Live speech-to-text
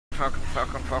Falcon.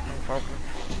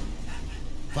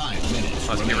 5 minutes.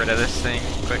 Let's get rid of this thing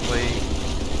quickly.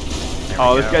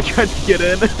 Oh, this guy tried to get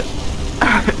in.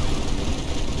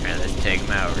 Alright, let's take him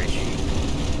out, Richie.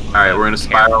 Alright, we're gonna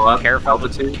spiral up.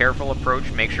 Careful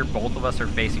approach. Make sure both of us are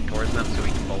facing towards them so we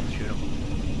can both shoot them.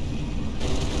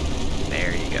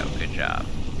 There you go. Good job.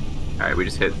 Alright, we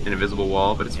just hit an invisible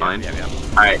wall, but it's fine. Yep.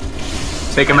 Alright,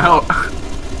 take him out.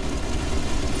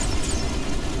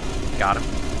 Got him.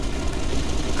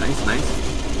 Nice.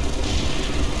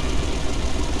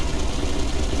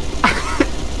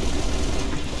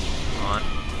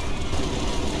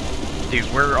 Dude,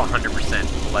 we're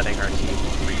 100% letting our team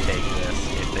retake this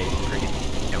if they freaking,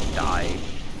 die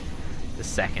the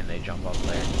second they jump up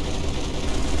there.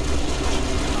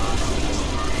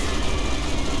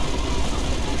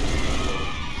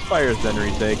 Spire has been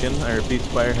retaken. I repeat,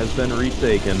 Spire has been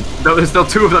retaken. No, there's still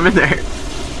 2 of them in there.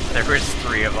 There was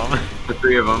 3 of them. The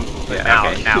 3 of them. But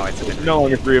Yeah, now it's been no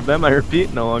longer 3 of them. I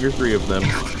repeat, no longer 3 of them.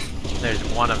 There's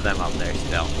 1 of them up there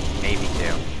still. Maybe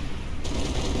 2.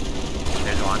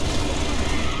 There's 1.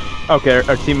 Okay,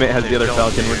 our teammate has the other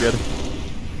Falcon. We're good.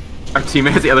 Our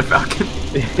teammate has the other Falcon.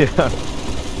 Yeah.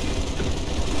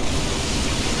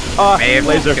 Ah,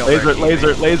 laser.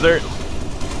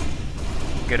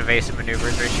 Good evasive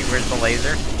maneuvers, Richie. Where's the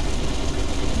laser?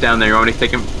 Down there. You want me to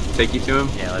take you to him?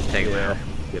 Yeah, let's take him out.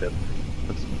 Get him.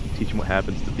 Let's teach him what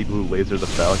happens to people who laser the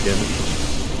Falcon.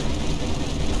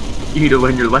 You need to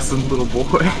learn your lesson, little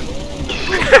boy.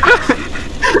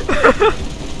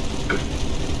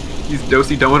 He's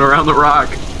dosey-doing around the rock.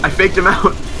 I faked him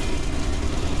out.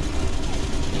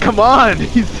 Come on,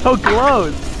 he's so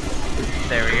close.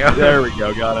 There we go. There we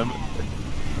go, got him.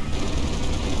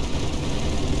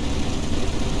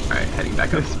 Alright, heading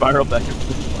back up. Spiral back into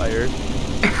the Spire.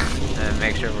 And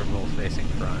make sure we're both facing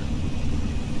front.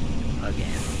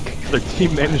 Again. Their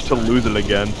team managed to lose it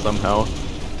again somehow.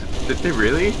 Did they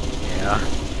really? Yeah.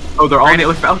 Oh, they're all on the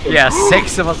other Falcon. Yeah,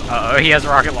 6 of us. Uh oh, he has a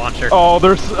rocket launcher. Oh,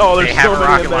 there's they so have many a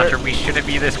rocket in there. launcher. We shouldn't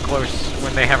be this close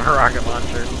when they have a rocket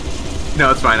launcher.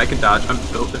 No, it's fine. I can dodge. I'm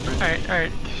built different.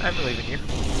 Alright. I believe in you.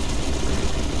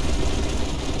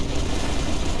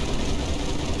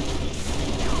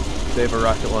 They have a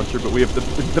rocket launcher, but we have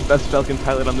the best Falcon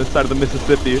pilot on this side of the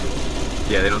Mississippi.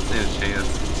 Yeah, they don't stand a chance.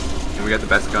 And we got the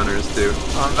best gunners, too.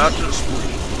 I'm about to...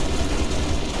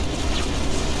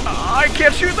 I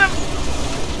can't shoot them!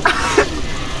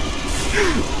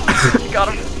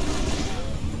 Got him.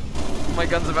 My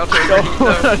gun's about to No,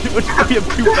 overheat, we have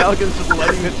 2 Falcons just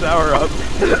lighting the tower up.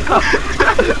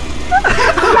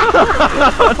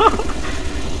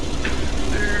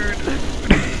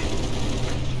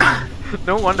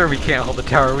 No wonder we can't hold the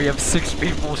tower. We have 6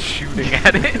 people shooting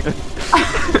at it.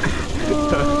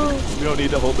 We don't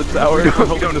need to hold the tower. We're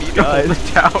holding the skies.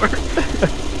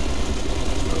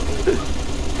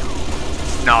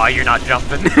 No, you're not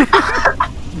jumping.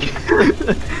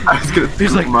 I was gonna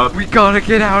He's like, we gotta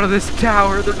get out of this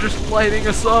tower. They're just lighting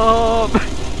us up.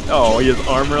 Oh, he has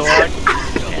armor lock.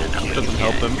 Yeah, no, Doesn't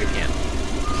help him. You can't.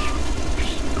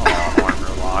 Oh,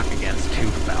 armor lock against 2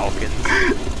 Falcons.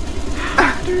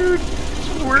 Dude,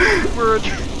 we're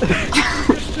just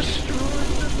destroyed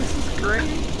them. This is great.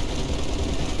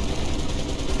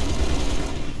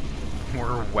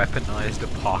 We're a weaponized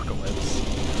apocalypse.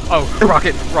 Oh,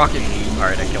 rocket!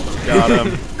 Alright, I killed him. Got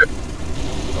him.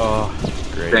 Oh,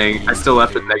 great. Dang, I still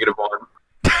left with -1.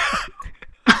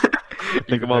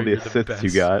 Think of all the assists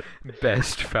you got.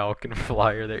 Best Falcon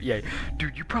flyer there. Yeah,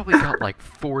 dude, you probably got like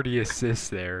 40 assists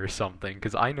there or something.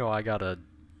 Cause I know I got a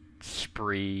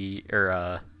spree,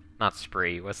 or not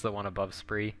spree. What's the one above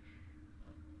spree?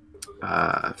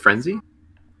 Frenzy?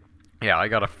 Yeah, I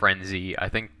got a frenzy. I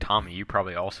think Tommy, you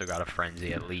probably also got a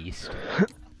frenzy at least.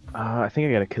 I think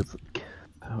I got a kill.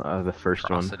 The first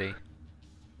Atrocity. one.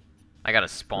 I got a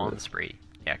spawn spree.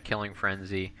 Yeah, killing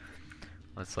frenzy.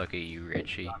 Let's look at you,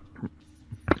 Richie.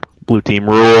 Blue team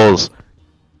rules.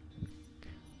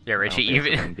 Yeah, Richie.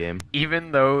 Game.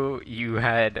 Even though you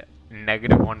had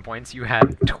 -1 points, you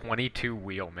had 22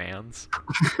 wheelmans.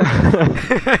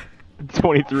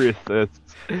 23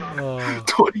 assists. Oh.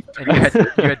 23. And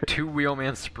you had 2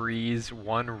 wheelman sprees,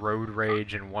 1 road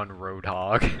rage, and 1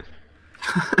 roadhog.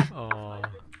 Oh.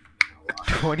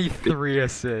 23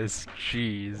 assists.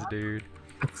 Jeez, dude.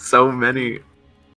 So many.